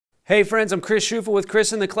Hey friends, I'm Chris Schufa with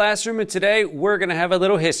Chris in the Classroom, and today we're going to have a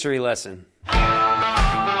little history lesson.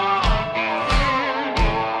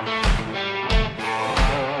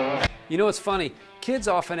 You know what's funny? Kids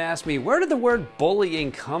often ask me, where did the word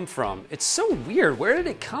bullying come from? It's so weird. Where did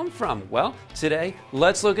it come from? Well, today,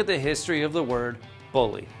 let's look at the history of the word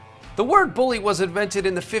bully. The word bully was invented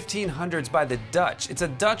in the 1500s by the Dutch. It's a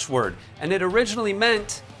Dutch word, and it originally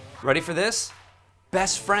meant, ready for this?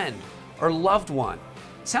 Best friend or loved one.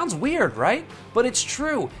 Sounds weird, right? But it's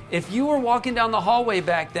true. If you were walking down the hallway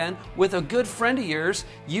back then with a good friend of yours,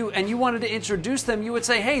 and you wanted to introduce them, you would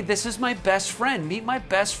say, hey, this is my best friend. Meet my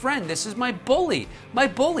best friend. This is my bully, my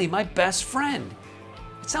best friend.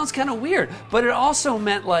 It sounds kind of weird, but it also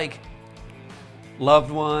meant like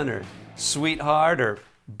loved one or sweetheart or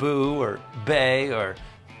boo or bae or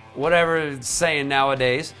whatever it's saying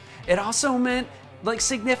nowadays. It also meant like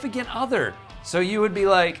significant other. So you would be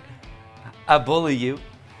like, I bully you.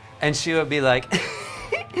 And she would be like,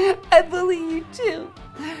 I bully you too.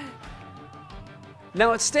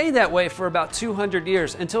 Now it stayed that way for about 200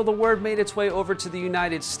 years until the word made its way over to the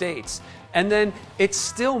United States. And then it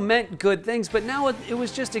still meant good things, but now it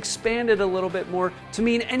was just expanded a little bit more to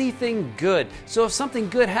mean anything good. So if something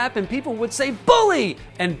good happened, people would say bully,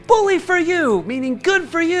 and bully for you, meaning good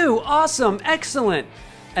for you, awesome, excellent.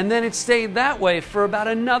 And then it stayed that way for about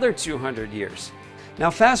another 200 years. Now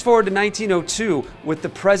fast forward to 1902 with the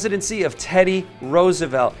presidency of Teddy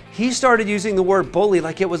Roosevelt. He started using the word bully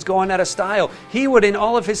like it was going out of style. He would, in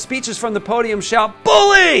all of his speeches from the podium, shout,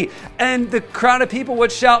 bully! And the crowd of people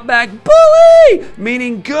would shout back, bully!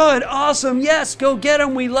 Meaning good, awesome, yes, go get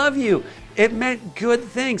him, we love you. It meant good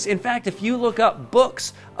things. In fact, if you look up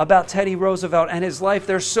books about Teddy Roosevelt and his life,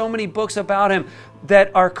 there's so many books about him that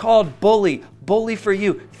are called Bully, Bully for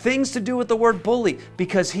You, things to do with the word bully,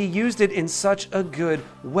 because he used it in such a good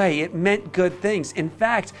way. It meant good things. In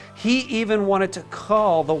fact, he even wanted to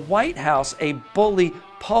call the White House a bully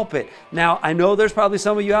pulpit. Now, I know there's probably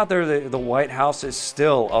some of you out there, the White House is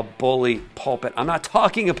still a bully pulpit. I'm not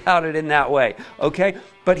talking about it in that way, okay?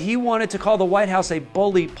 But he wanted to call the White House a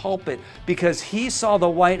bully pulpit because he saw the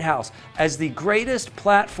White House as the greatest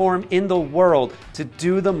platform in the world to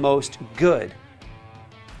do the most good.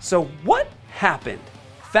 So what happened?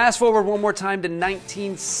 Fast forward one more time to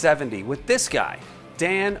 1970 with this guy,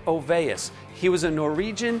 Dan Oveus. He was a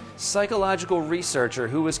Norwegian psychological researcher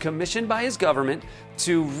who was commissioned by his government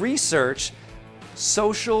to research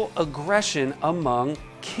social aggression among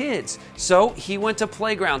kids. So he went to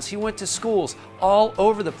playgrounds, he went to schools all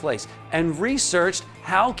over the place and researched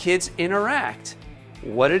how kids interact.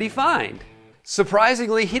 What did he find?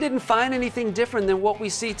 Surprisingly, he didn't find anything different than what we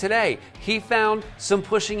see today. He found some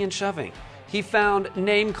pushing and shoving. He found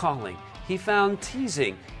name calling. He found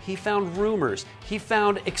teasing. He found rumors. He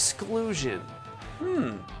found exclusion.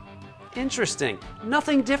 Interesting.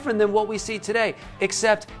 Nothing different than what we see today,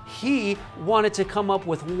 except he wanted to come up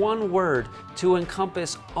with one word to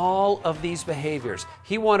encompass all of these behaviors.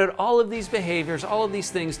 He wanted all of these behaviors, all of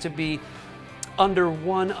these things to be under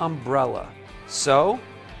one umbrella. So,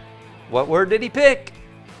 what word did he pick?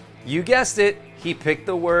 You guessed it, he picked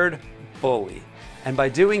the word bully. And by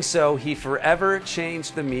doing so, he forever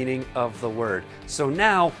changed the meaning of the word. So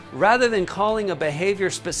now, rather than calling a behavior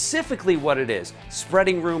specifically what it is,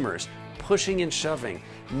 spreading rumors, pushing and shoving,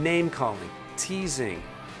 name calling, teasing,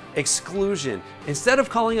 exclusion, instead of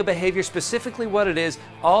calling a behavior specifically what it is,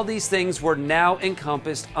 all these things were now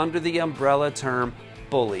encompassed under the umbrella term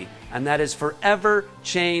bully. And that has forever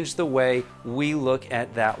changed the way we look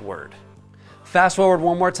at that word. Fast forward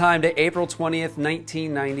one more time to April 20th,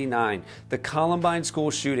 1999. The Columbine school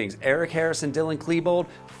shootings. Eric Harris and Dylan Klebold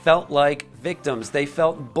felt like victims. They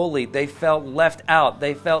felt bullied. They felt left out.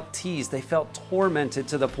 They felt teased. They felt tormented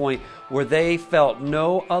to the point where they felt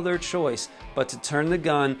no other choice but to turn the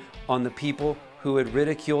gun on the people who had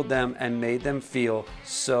ridiculed them and made them feel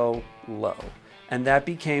so low. And that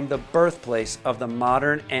became the birthplace of the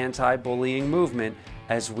modern anti-bullying movement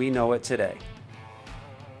as we know it today.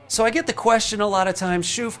 So I get the question a lot of times,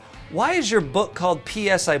 Shoof, why is your book called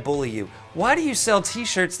P.S. I Bully You? Why do you sell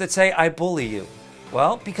t-shirts that say I bully you?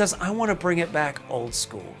 Well, because I want to bring it back old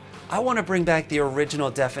school. I want to bring back the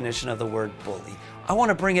original definition of the word bully. I want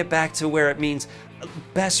to bring it back to where it means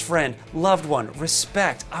best friend, loved one,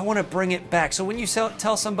 respect. I want to bring it back. So when you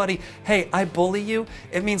tell somebody, hey, I bully you,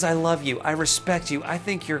 it means I love you, I respect you, I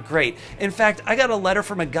think you're great. In fact, I got a letter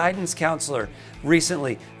from a guidance counselor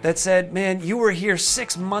recently that said, man, you were here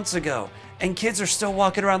 6 months ago and kids are still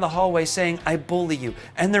walking around the hallway saying, I bully you.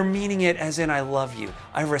 And they're meaning it as in I love you,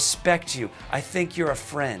 I respect you, I think you're a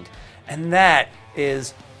friend. And that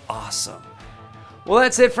is awesome. Well,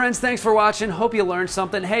 that's it, friends. Thanks for watching. Hope you learned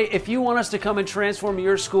something. Hey, if you want us to come and transform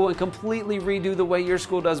your school and completely redo the way your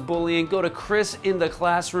school does bullying, go to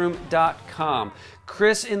chrisintheclassroom.com.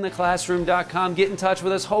 chrisintheclassroom.com. Get in touch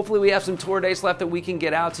with us. Hopefully we have some tour dates left that we can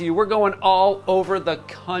get out to you. We're going all over the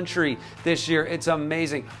country this year. It's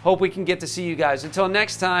amazing. Hope we can get to see you guys. Until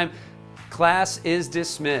next time, class is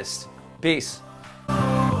dismissed. Peace.